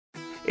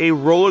A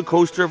roller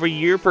coaster of a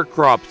year for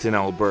crops in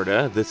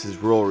Alberta. This is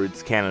Rural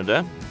Roots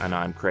Canada, and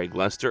I'm Craig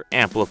Lester,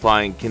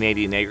 amplifying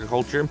Canadian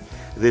agriculture.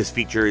 This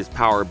feature is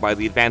powered by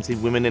the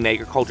Advancing Women in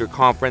Agriculture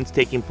Conference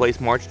taking place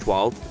March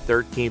 12th,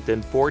 13th,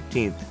 and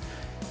 14th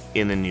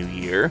in the new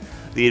year.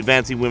 The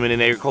Advancing Women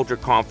in Agriculture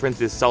Conference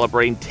is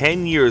celebrating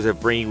 10 years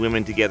of bringing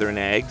women together in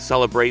ag.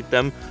 Celebrate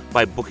them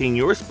by booking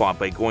your spot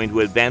by going to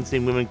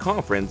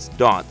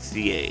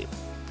advancingwomenconference.ca.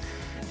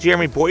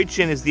 Jeremy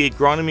Boychin is the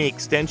Agronomy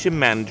Extension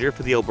Manager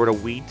for the Alberta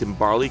Wheat and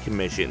Barley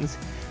Commissions.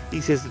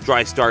 He says the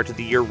dry start to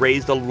the year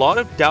raised a lot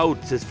of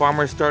doubts as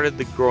farmers started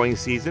the growing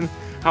season.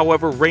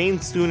 However,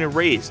 rain soon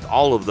erased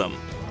all of them.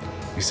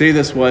 You say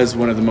this was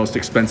one of the most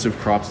expensive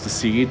crops to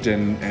seed,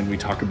 and we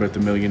talk about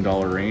the $1 million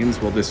rains.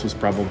 Well, this was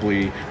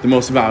probably the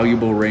most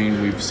valuable rain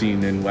we've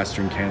seen in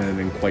Western Canada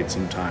in quite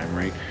some time,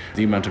 right?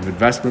 The amount of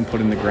investment put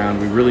in the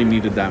ground, we really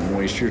needed that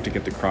moisture to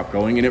get the crop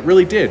going, and it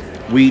really did.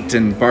 Wheat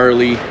and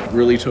barley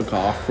really took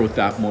off with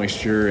that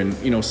moisture, and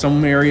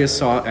some areas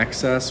saw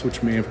excess,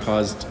 which may have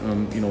caused a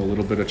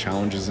little bit of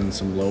challenges in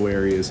some low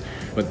areas.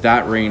 But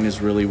that rain is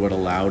really what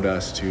allowed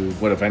us to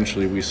what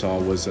eventually we saw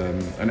was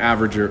an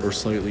average or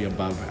slightly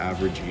above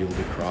average yield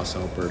across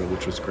Alberta,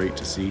 which was great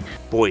to see.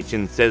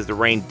 Boychin says the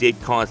rain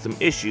did cause some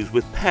issues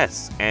with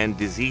pests and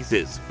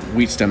diseases.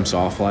 Wheat stem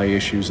sawfly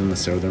issues in the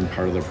southern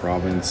part of the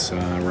province,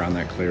 around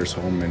that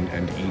Claresholm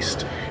and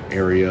east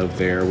area of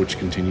there, which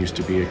continues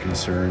to be a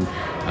concern.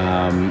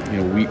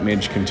 Wheat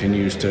midge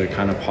continues to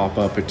kind of pop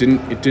up. It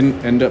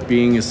didn't end up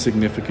being as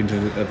significant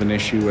of an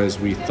issue as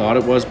we thought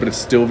it was, but it's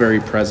still very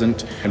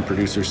present, and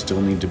producers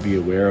still need to be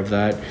aware of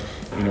that.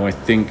 I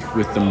think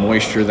with the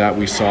moisture that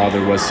we saw,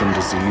 there was some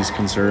disease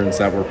concerns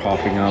that were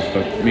popping up,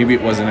 but maybe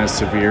it wasn't as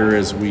severe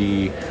as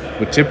we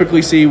would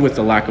typically see with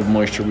the lack of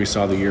moisture we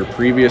saw the year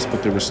previous,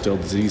 but there was still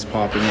disease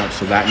popping up,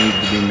 so that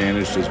needed to be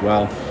managed as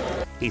well.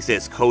 He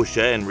says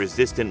kochia and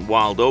resistant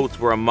wild oats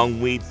were among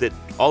weeds that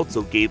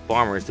also gave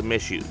farmers some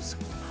issues.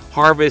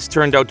 Harvest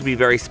turned out to be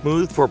very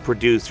smooth for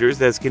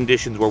producers as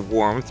conditions were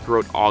warm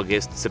throughout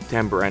August,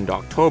 September, and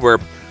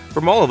October.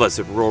 From all of us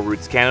at Rural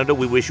Roots Canada,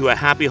 we wish you a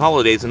happy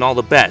holidays and all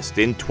the best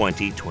in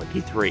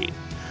 2023.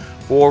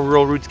 For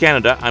Rural Roots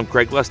Canada, I'm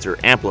Craig Lester,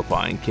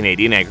 amplifying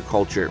Canadian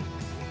agriculture.